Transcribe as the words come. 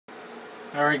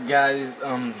Alright guys, I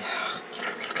don't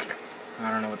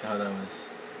know what the hell that was.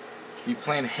 We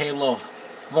playing Halo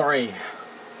 3.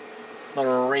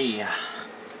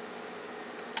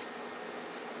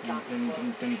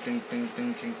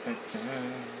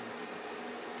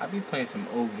 I be playing some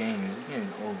old games. It's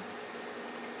getting old.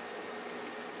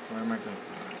 Where am I going?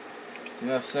 You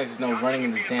know, sucks is no running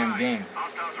in this damn game.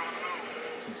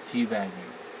 Just teabagging.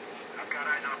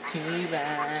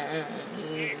 Teabag.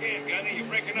 Gunny, you're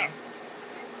breaking up.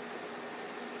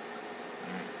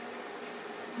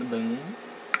 Boom.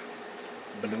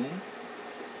 Bloom.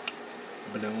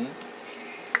 Bloom.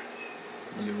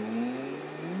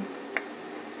 Bloom.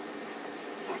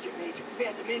 Sergeant Major,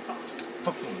 Phantom inbound.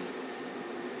 Fuck him.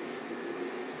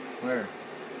 Where?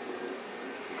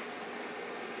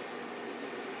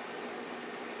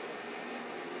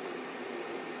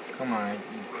 Come on,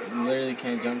 you literally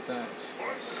can't jump that.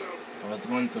 I was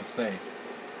going to say.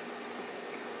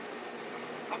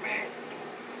 Up ahead.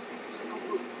 Single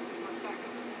group. Let's back up.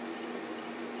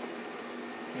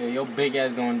 Yeah, your big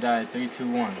ass gonna die. 3, 2,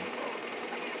 1.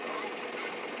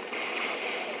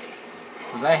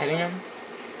 Was I hitting him?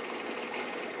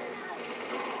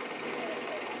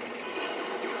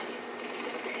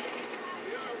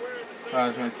 Oh,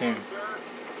 it's my team.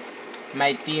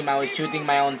 My team, I was shooting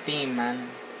my own team, man.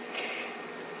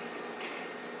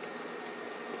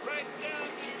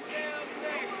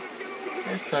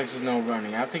 It sucks there's no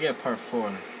running. I have to get part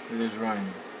 4. It is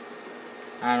running.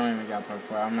 I don't even got part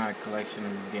 4. I'm not a collection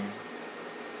of this game.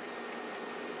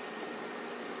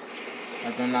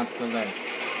 I do not collect.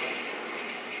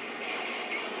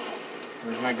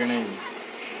 Where's my grenades?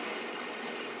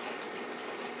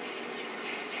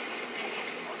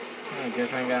 I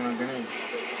guess I ain't got no grenades.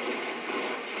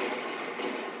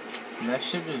 Did that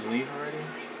ship just leave already?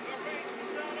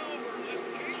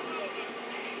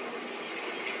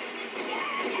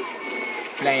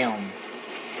 Bam.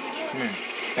 Come here.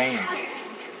 Bam.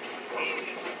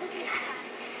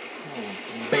 Oh,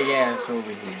 big ass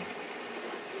over here.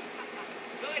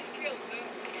 Nice kill, sir.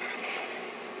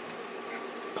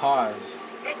 Pause.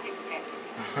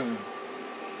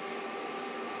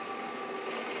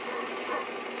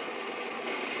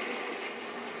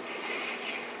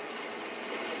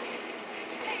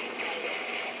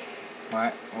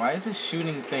 Why is this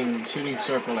shooting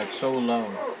circle like so low?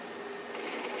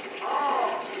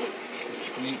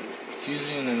 It's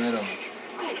usually in the middle.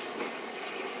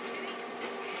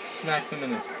 Smack him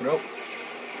in his throat.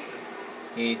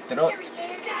 His throat.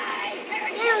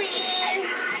 There he is!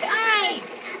 Die!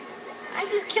 I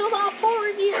just killed all 4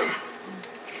 of you!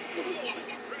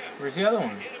 Where's the other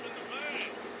one?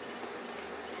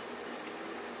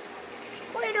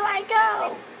 Where do I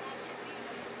go?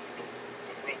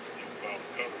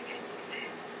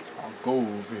 I'll go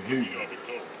over here.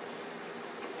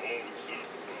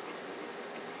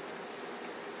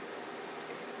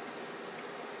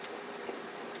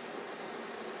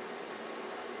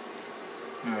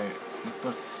 Alright, we're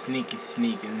supposed to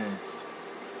sneak in this.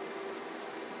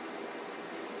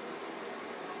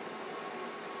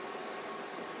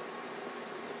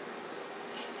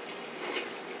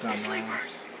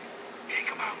 Dumbass. Take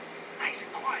him out. Nice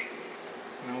and quiet.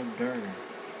 No dirt.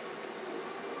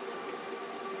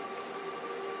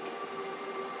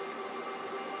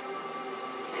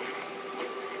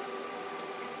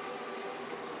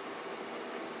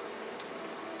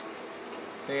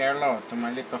 Say hello to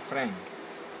my little friend.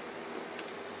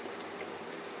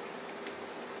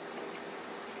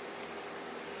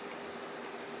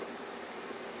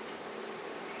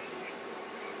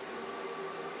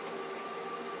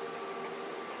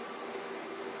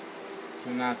 Do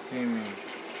not see me.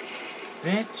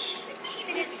 Bitch!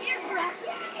 Even is here for us!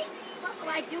 Yay! What will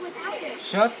I do without him?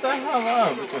 Shut the hell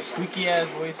up with your squeaky ass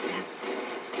voices.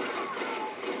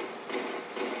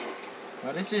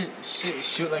 Why does it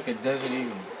shoot like a desert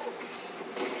eagle?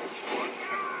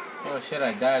 Oh shit,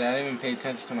 I died. I didn't even pay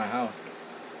attention to my health.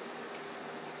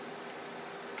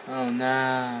 Oh no,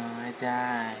 I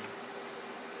died.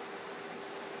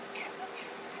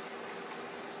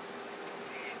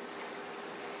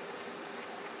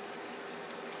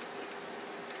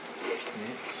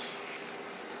 Bitch.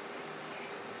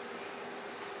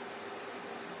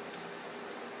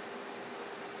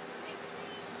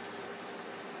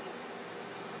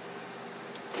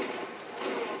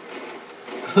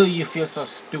 Oh, you feel so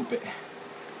stupid.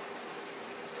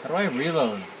 How do I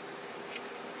reload?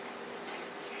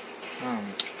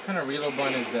 What kind of reload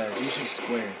button is that? It's usually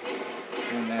square.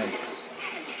 And X.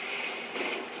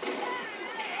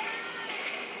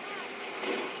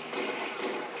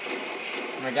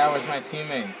 Oh my god, where's my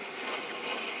teammates?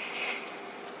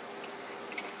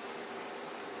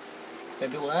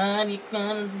 Baby, what you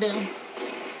gonna do?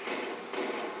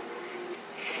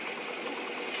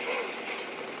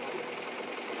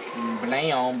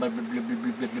 Blame on, blame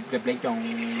on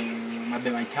my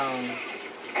bit my tongue.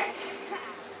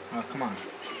 Oh, come on.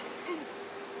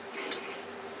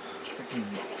 Freaking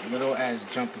little ass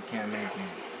jump you can't make it.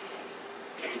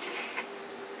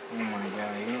 Oh my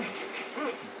god, you know.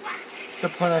 What's the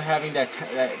point of having that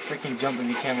freaking jump if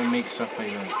you can't even make stuff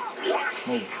like that?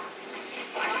 Move.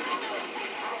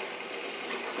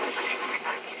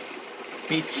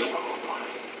 Beach.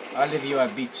 All of you are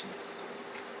beaches.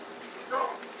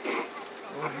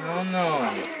 Oh hell no.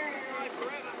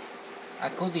 I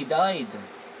could have died.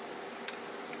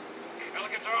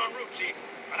 Pelicans are en route, Chief,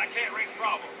 but I can't raise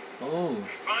Bravo. Oh.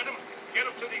 Find them, get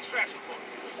them to the extraction point.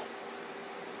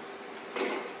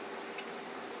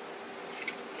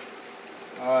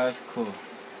 Oh, that's cool.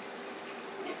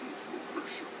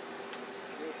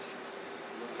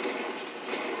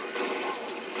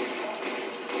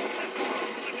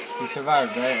 He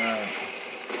survived, right? Alright.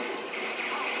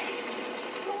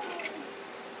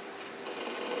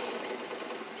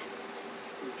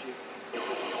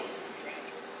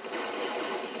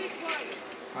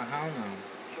 Oh, hell no.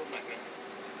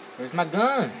 Where's my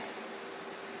gun?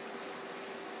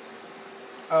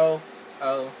 Oh,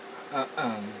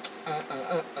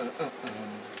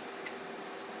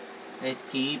 let's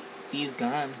keep these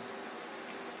guns.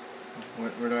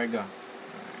 Where do I go?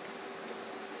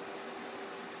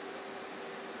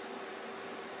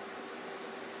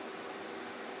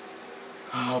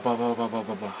 Hubba, hubba,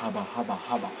 hubba, hubba, hubba,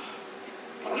 hubba.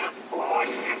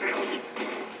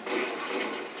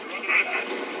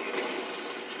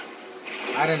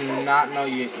 I did not know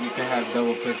you could have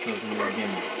double pistols in your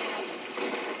game.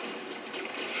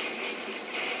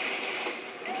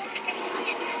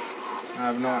 I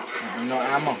have no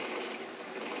ammo.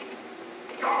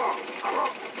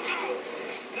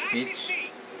 Bitch.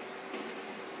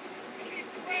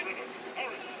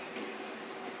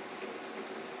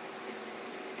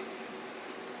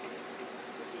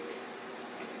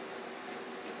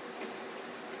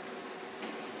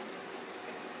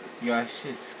 Yo, that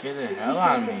shit scared the hell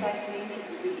out of me.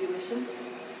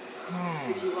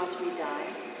 Could you watch me die?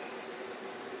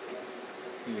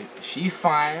 Dude, she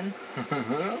fine.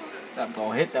 I'm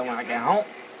gonna hit that when I get home.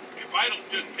 Your vitals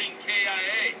just ping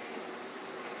KIA.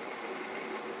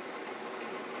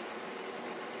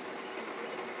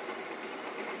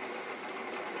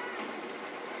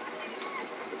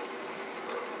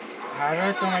 How did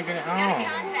I think I get it? Oh.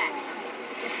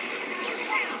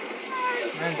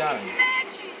 Man died.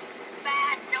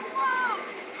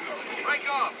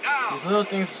 These little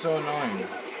things are so annoying.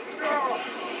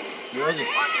 You already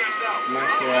just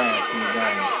smack your ass and you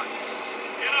die.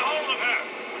 Get a hold of her.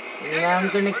 And I'm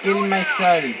gonna kill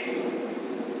myself.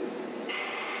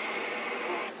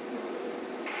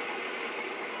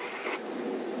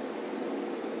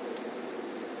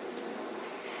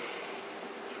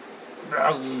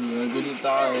 I'm gonna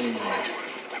die.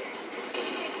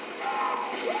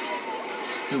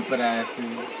 Stupid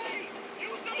asses.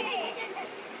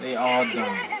 They all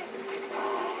done.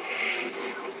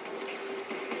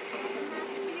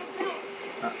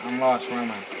 I'm lost. Where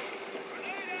am I?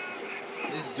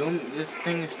 This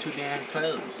thing is too damn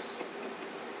close.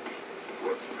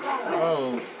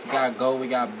 Oh, we got gold. We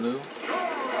got blue.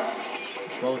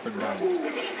 Both are done.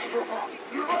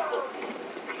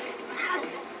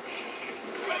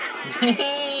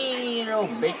 You little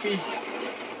bitches.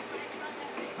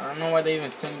 I don't know why they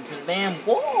even sent me to the damn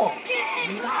wall.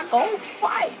 You're not gonna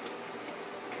fight.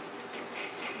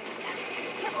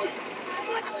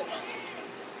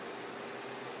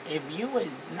 If you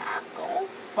is not gonna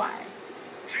fight.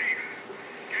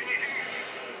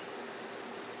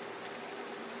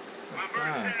 What's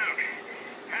that?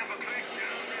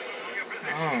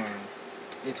 Oh,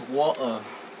 it's water.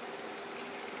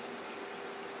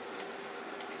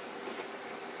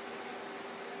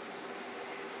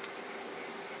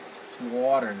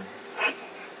 Water.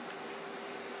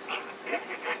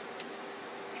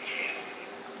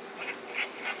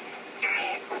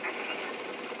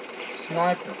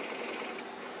 Sniper.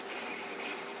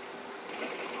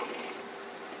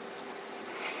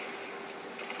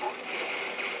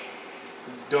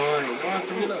 Done.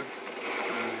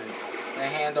 They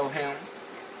handle him.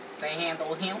 They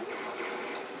handle him.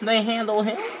 They handle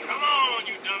him. Come on,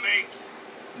 you dumb apes.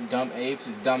 Dumb apes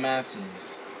is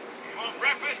dumbasses. You want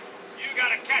breakfast? You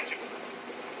gotta catch him.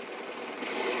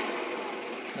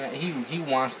 He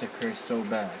wants to curse so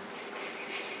bad.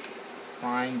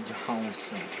 Find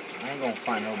Johnson. I ain't gonna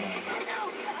find nobody.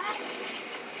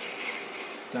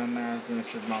 Dumbass didn't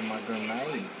survive my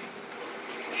grenade.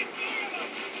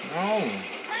 No.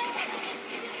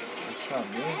 What's up,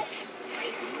 dude?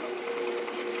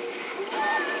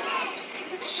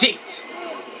 Shit!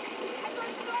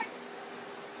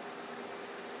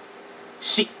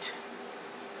 Shit!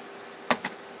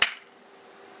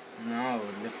 No,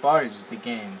 the barge the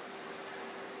game.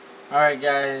 Alright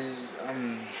guys,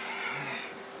 I'm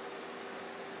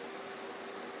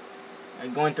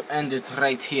going to end it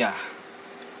right here.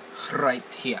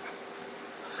 Right here.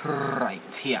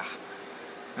 Right here.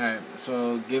 Alright,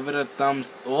 so give it a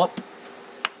thumbs up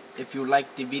if you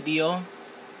like the video.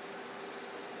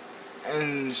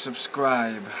 And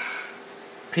subscribe.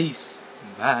 Peace.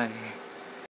 Bye.